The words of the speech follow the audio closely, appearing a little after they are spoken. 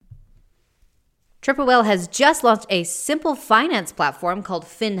Triple Whale has just launched a simple finance platform called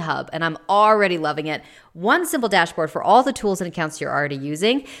FinHub, and I'm already loving it. One simple dashboard for all the tools and accounts you're already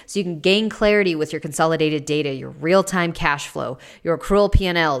using, so you can gain clarity with your consolidated data, your real-time cash flow, your accrual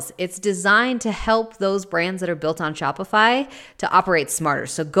P&Ls. It's designed to help those brands that are built on Shopify to operate smarter.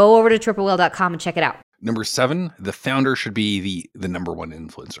 So go over to triplewhale.com and check it out. Number 7, the founder should be the number one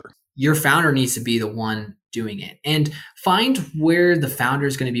influencer. Your founder needs to be the one doing it, and find where the founder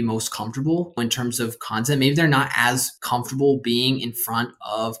is going to be most comfortable in terms of content. Maybe they're not as comfortable being in front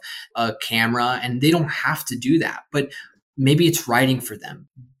of a camera, and they don't have to do that, but maybe it's writing for them.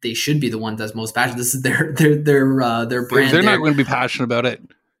 They should be the one that's most passionate. This is their brand. If they're not going to be passionate about it,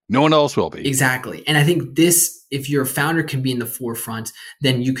 no one else will be. Exactly. And I think if your founder can be in the forefront,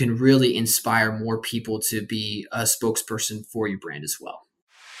 then you can really inspire more people to be a spokesperson for your brand as well.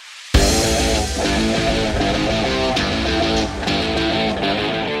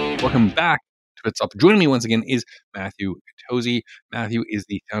 Welcome back to It's Up. Joining me once again is Matthew Tozy. Matthew is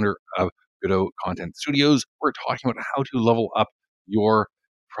the founder of Godot Content Studios. We're talking about how to level up your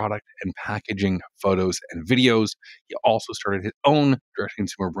product and packaging photos and videos. He also started his own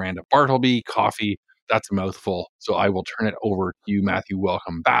direct-to-consumer brand at Bartleby Coffee. That's a mouthful. So I will turn it over to you, Matthew.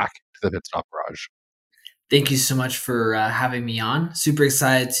 Welcome back to the Pit Stop Garage. Thank you so much for having me on. Super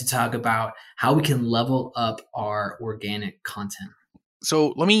excited to talk about how we can level up our organic content.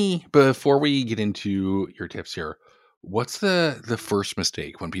 So before we get into your tips here, what's the first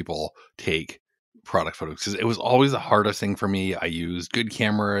mistake when people take product photos? Because it was always the hardest thing for me. I used good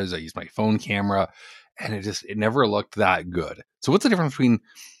cameras. I used my phone camera, and it never looked that good. So what's the difference between,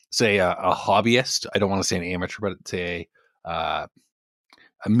 say, a hobbyist? I don't want to say an amateur, but say a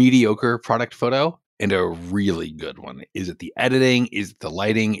mediocre product photo and a really good one. Is it the editing? Is it the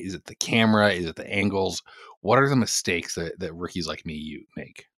lighting? Is it the camera? Is it the angles? What are the mistakes that rookies like me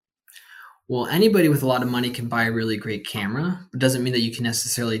make? Well, anybody with a lot of money can buy a really great camera, but doesn't mean that you can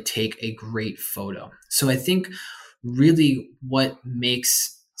necessarily take a great photo. So I think really what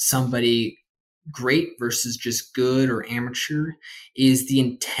makes somebody great versus just good or amateur is the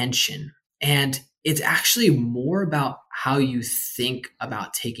intention. And it's actually more about how you think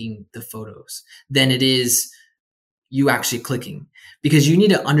about taking the photos than it is you actually clicking, because you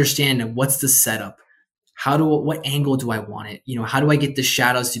need to understand what's the setup. What angle do I want it? How do I get the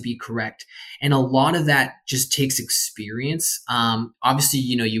shadows to be correct? And a lot of that just takes experience. Obviously,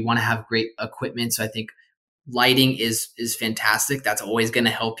 you want to have great equipment. So I think lighting is fantastic. That's always going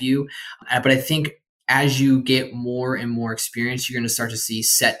to help you. But I think as you get more and more experience, you're going to start to see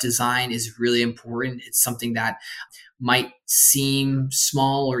set design is really important. It's something that might seem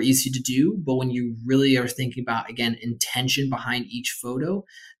small or easy to do, but when you really are thinking about, again, intention behind each photo,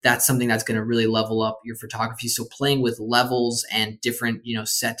 that's something that's going to really level up your photography. So playing with levels and different,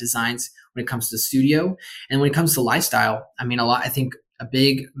 set designs when it comes to studio. And when it comes to lifestyle, I think a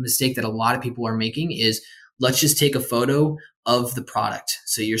big mistake that a lot of people are making is, let's just take a photo of the product.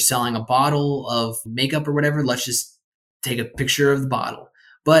 So you're selling a bottle of makeup or whatever. Let's just take a picture of the bottle.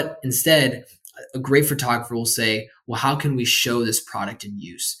 But instead, a great photographer will say, well, how can we show this product in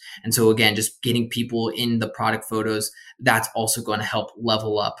use? And so again, just getting people in the product photos, that's also going to help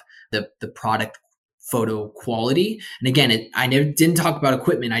level up the product photo quality. And again, I didn't talk about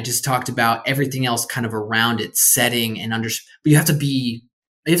equipment. I just talked about everything else kind of around it, setting and but you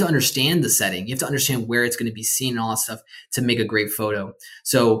have to understand the setting. You have to understand where it's going to be seen and all that stuff to make a great photo.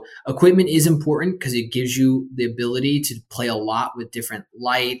 So equipment is important because it gives you the ability to play a lot with different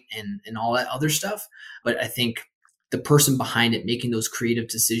light and all that other stuff. But I think the person behind it making those creative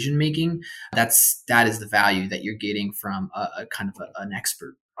decision making, that is the value that you're getting from a kind of an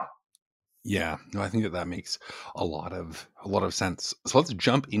expert. Yeah, no, I think that makes a lot of sense. So let's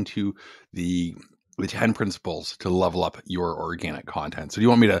jump into the 10 principles to level up your organic content. So do you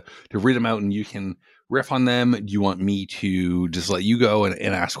want me to read them out and you can riff on them? Do you want me to just let you go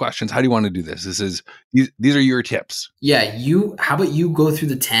and ask questions? How do you want to do this? These are your tips. Yeah, how about you go through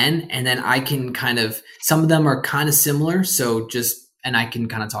the 10 and then I can some of them are kind of similar. So and I can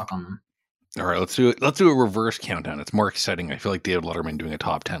kind of talk on them. All right, let's do it. Let's do a reverse countdown. It's more exciting. I feel like David Letterman doing a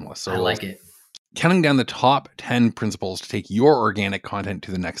top 10 list. So I like it. Counting down the top 10 principles to take your organic content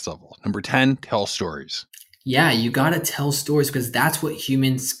to the next level. Number 10, tell stories. Yeah, you got to tell stories because that's what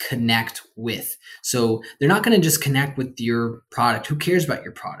humans connect with. So they're not going to just connect with your product. Who cares about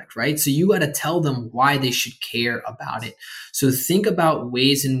your product, right? So you got to tell them why they should care about it. So think about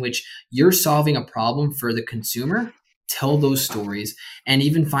ways in which you're solving a problem for the consumer. Tell those stories and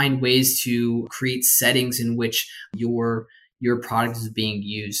even find ways to create settings in which your product is being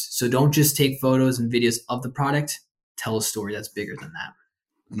used. So don't just take photos and videos of the product. Tell a story that's bigger than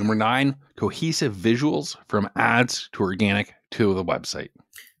that. Number 9, cohesive visuals from ads to organic to the website.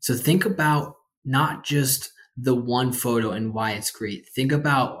 So think about not just the one photo and why it's great. Think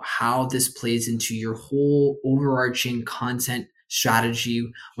about how this plays into your whole overarching content strategy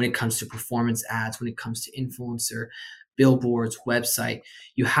when it comes to performance ads, when it comes to influencer, billboards, website.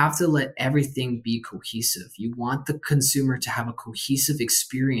 You have to let everything be cohesive. You want the consumer to have a cohesive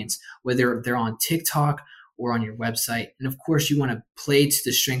experience, whether they're on TikTok or on your website. And of course, you want to play to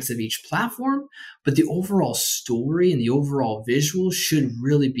the strengths of each platform, but the overall story and the overall visual should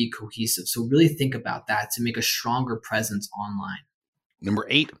really be cohesive. So really think about that to make a stronger presence online. Number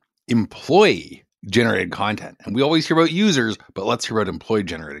 8, employee generated content. And we always hear about users, but let's hear about employee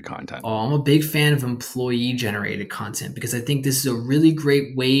generated content. Oh, I'm a big fan of employee generated content because I think this is a really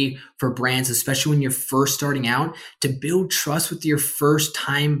great way for brands, especially when you're first starting out, to build trust with your first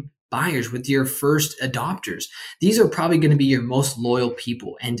time buyers, with your first adopters. These are probably going to be your most loyal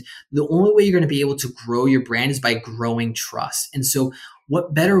people. And the only way you're going to be able to grow your brand is by growing trust. And so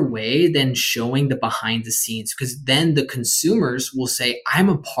what better way than showing the behind the scenes? Because then the consumers will say, I'm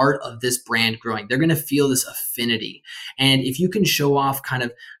a part of this brand growing. They're going to feel this affinity. And if you can show off kind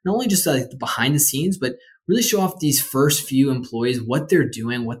of not only just like the behind the scenes, but really show off these first few employees, what they're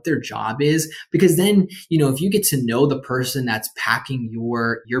doing, what their job is. Because then, if you get to know the person that's packing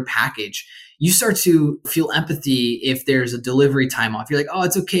your package, you start to feel empathy if there's a delivery time off. You're like, oh,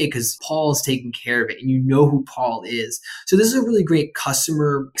 it's okay because Paul is taking care of it. And you know who Paul is. So this is a really great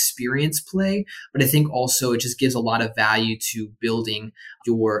customer experience play. But I think also it just gives a lot of value to building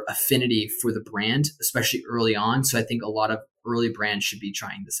your affinity for the brand, especially early on. So I think a lot of early brands should be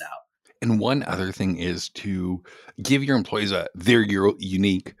trying this out. And one other thing is to give your employees their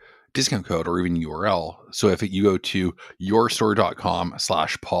unique discount code or even URL. So if you go to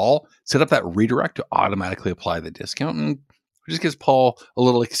yourstore.com/Paul, set up that redirect to automatically apply the discount, and it just gives Paul a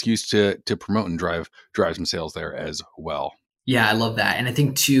little excuse to promote and drive some sales there as well. Yeah, I love that. And I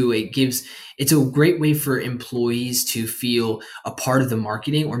think too, it's a great way for employees to feel a part of the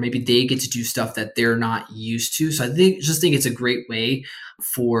marketing, or maybe they get to do stuff that they're not used to. So I just think it's a great way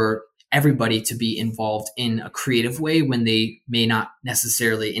for everybody to be involved in a creative way when they may not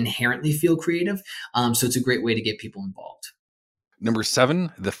necessarily inherently feel creative. So it's a great way to get people involved. Number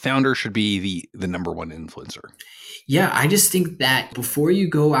 7, the founder should be the number one influencer. Yeah, I just think that before you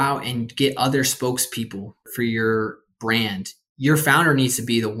go out and get other spokespeople for your brand, your founder needs to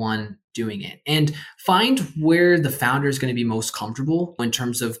be the one doing it, and find where the founder is going to be most comfortable in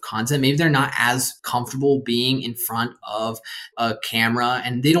terms of content. Maybe they're not as comfortable being in front of a camera,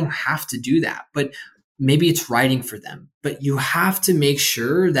 and they don't have to do that, but maybe it's writing for them. But you have to make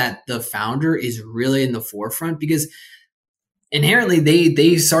sure that the founder is really in the forefront, because inherently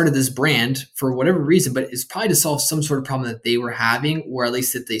they started this brand for whatever reason, but it's probably to solve some sort of problem that they were having, or at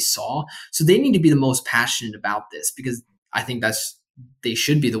least that they saw. So they need to be the most passionate about this, because I think they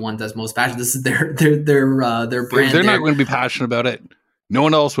should be the one that's most passionate. This is their brand. If they're not going to be passionate about it, no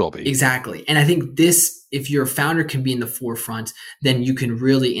one else will be. Exactly. And I think if your founder can be in the forefront, then you can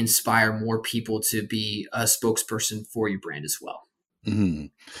really inspire more people to be a spokesperson for your brand as well. Mm-hmm.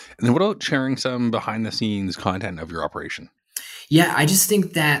 And then what about sharing some behind the scenes content of your operation? Yeah, I just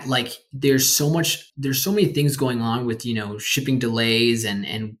think that there's so many things going on with, shipping delays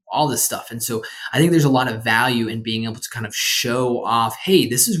and all this stuff. And so I think there's a lot of value in being able to kind of show off, hey,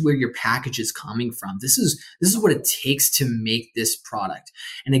 this is where your package is coming from. This is what it takes to make this product.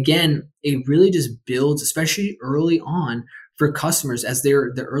 And again, it really just builds, especially early on, for customers, as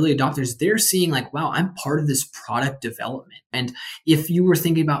they're the early adopters, they're seeing wow, I'm part of this product development. And if you were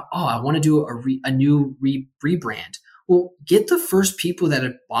thinking about, oh, I want to do a new rebrand, well, get the first people that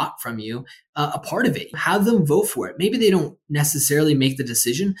have bought from you a part of it. Have them vote for it. Maybe they don't necessarily make the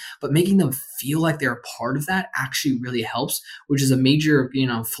decision, but making them feel like they're a part of that actually really helps, which is a major,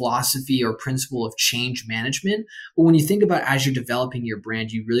 philosophy or principle of change management. But when you think about as you're developing your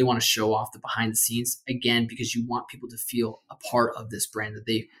brand, you really want to show off the behind the scenes, again, because you want people to feel a part of this brand, that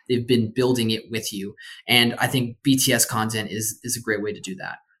they've been building it with you. And I think BTS content is a great way to do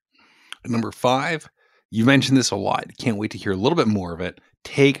that. Number 5, you mentioned this a lot. Can't wait to hear a little bit more of it.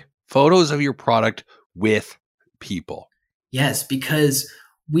 Take photos of your product with people. Yes, because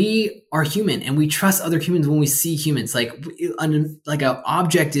we are human and we trust other humans when we see humans. An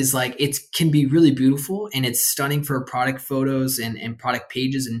object is it can be really beautiful and it's stunning for product photos and product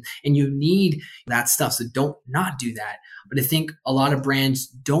pages, and you need that stuff. So don't not do that. But I think a lot of brands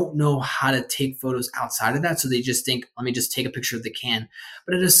don't know how to take photos outside of that. So they just think, let me just take a picture of the can.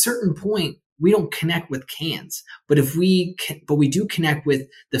 But at a certain point, we don't connect with cans, but we do connect with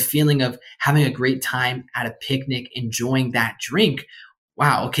the feeling of having a great time at a picnic, enjoying that drink.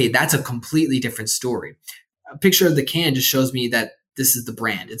 wow, okay, that's a completely different story. A picture of the can just shows me that this is the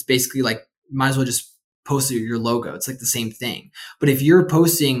brand. It's basically like, might as well just post your logo. It's like the same thing. But if you're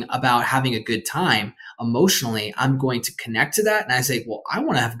posting about having a good time emotionally, I'm going to connect to that. And I say, well, I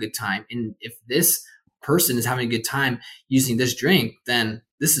want to have a good time. And if this person is having a good time using this drink, then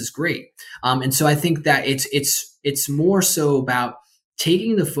this is great. And so I think that it's more so about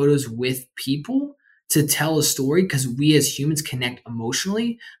taking the photos with people to tell a story, because we as humans connect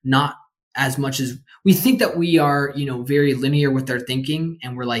emotionally, not as much as we think that we are, very linear with our thinking.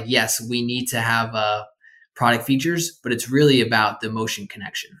 And we're like, yes, we need to have product features, but it's really about the emotion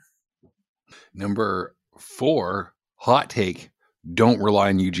connection. Number 4, hot take: don't rely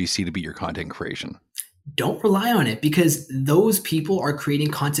on UGC to beat your content creation. Don't rely on it, because those people are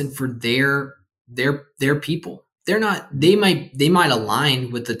creating content for their people. They might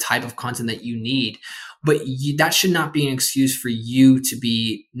align with the type of content that you need, but that should not be an excuse for you to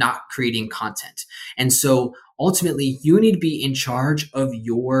be not creating content. And so ultimately you need to be in charge of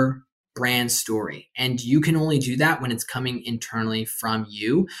your brand story. And you can only do that when it's coming internally from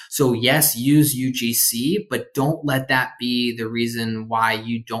you. So yes, use UGC, but don't let that be the reason why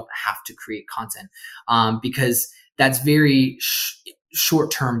you don't have to create content, because that's very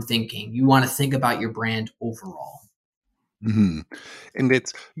short-term thinking. You want to think about your brand overall. Mm-hmm. And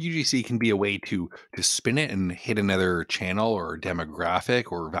it's UGC can be a way to spin it and hit another channel or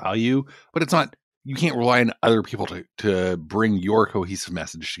demographic or value, but it's not. You can't rely on other people to bring your cohesive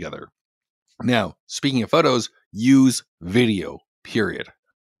message together. Now, speaking of photos, use video, period.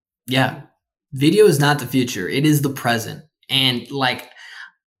 Yeah. Video is not the future. It is the present. And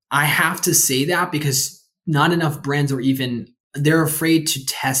I have to say that because not enough brands they're afraid to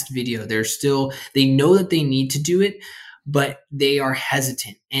test video. They know that they need to do it, but they are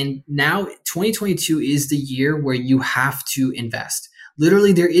hesitant. And now 2022 is the year where you have to invest.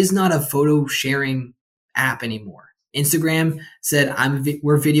 Literally, there is not a photo sharing app anymore. Instagram said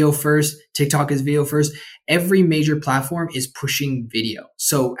we're video first. TikTok is video first. Every major platform is pushing video.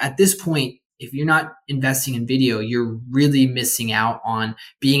 So at this point, if you're not investing in video, you're really missing out on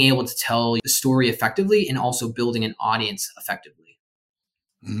being able to tell the story effectively and also building an audience effectively.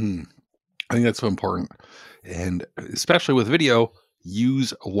 Mm-hmm. I think that's so important. And especially with video,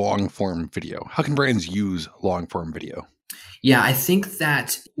 use long form video. How can brands use long form video? Yeah, I think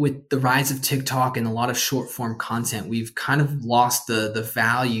that with the rise of TikTok and a lot of short form content, we've kind of lost the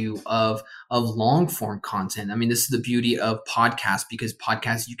value of long form content. I mean, this is the beauty of podcasts, because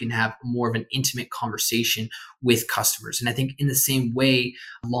podcasts, you can have more of an intimate conversation with customers. And I think in the same way,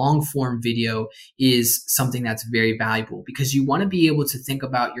 long form video is something that's very valuable, because you want to be able to think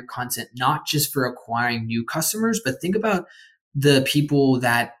about your content, not just for acquiring new customers, but think about the people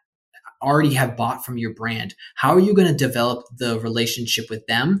that already have bought from your brand. How are you going to develop the relationship with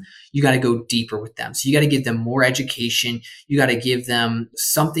them? You got to go deeper with them. So you got to give them more education. You got to give them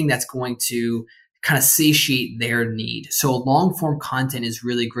something that's going to kind of satiate their need. So long form content is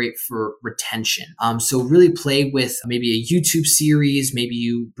really great for retention. So really play with maybe a YouTube series. Maybe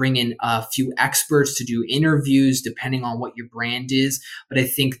you bring in a few experts to do interviews, depending on what your brand is. But I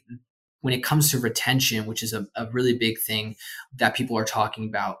think when it comes to retention, which is a really big thing that people are talking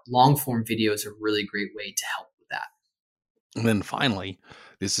about, long form video is a really great way to help with that. And then finally,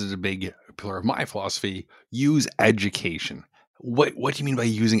 this is a big pillar of my philosophy: use education. What do you mean by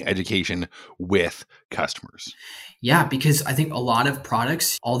using education with customers? Yeah, because I think a lot of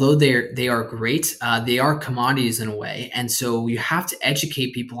products, although they are great, they are commodities in a way. And so you have to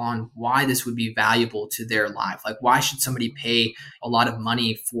educate people on why this would be valuable to their life. Like, why should somebody pay a lot of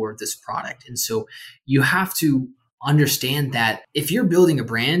money for this product? And so you have to understand that if you're building a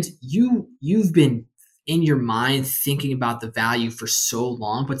brand, you've been in your mind thinking about the value for so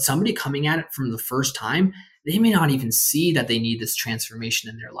long, but somebody coming at it from the first time, they may not even see that they need this transformation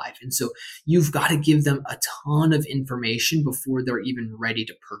in their life. And so you've got to give them a ton of information before they're even ready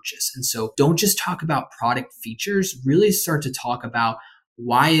to purchase. And so don't just talk about product features, really start to talk about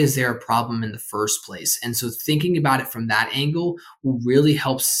why is there a problem in the first place? And so thinking about it from that angle will really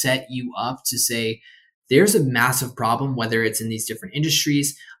help set you up to say, there's a massive problem, whether it's in these different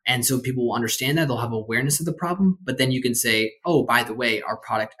industries. And so people will understand that, they'll have awareness of the problem, but then you can say, oh, by the way, our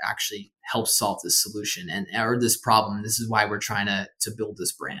product actually helps solve this solution or this problem. This is why we're trying to build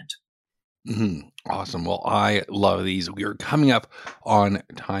this brand. Awesome. Well, I love these. We are coming up on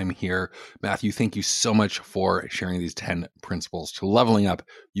time here. Matthew, thank you so much for sharing these 10 principles to leveling up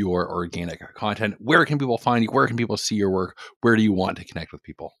your organic content. Where can people find you? Where can people see your work? Where do you want to connect with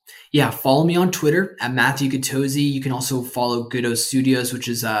people? Yeah, follow me on Twitter at Matthew Gutozzi. You can also follow Goodo Studios, which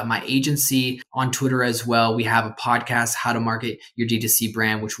is my agency, on Twitter as well. We have a podcast, How to Market Your D2C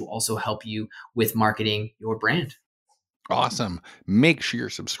Brand, which will also help you with marketing your brand. Awesome. Make sure you're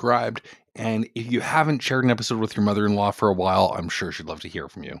subscribed. And if you haven't shared an episode with your mother-in-law for a while, I'm sure she'd love to hear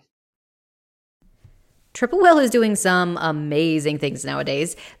from you. Triple Whale is doing some amazing things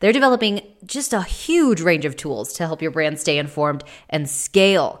nowadays. They're developing just a huge range of tools to help your brand stay informed and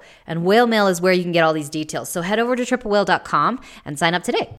scale. And Whale Mail is where you can get all these details. So head over to triplewhale.com and sign up today.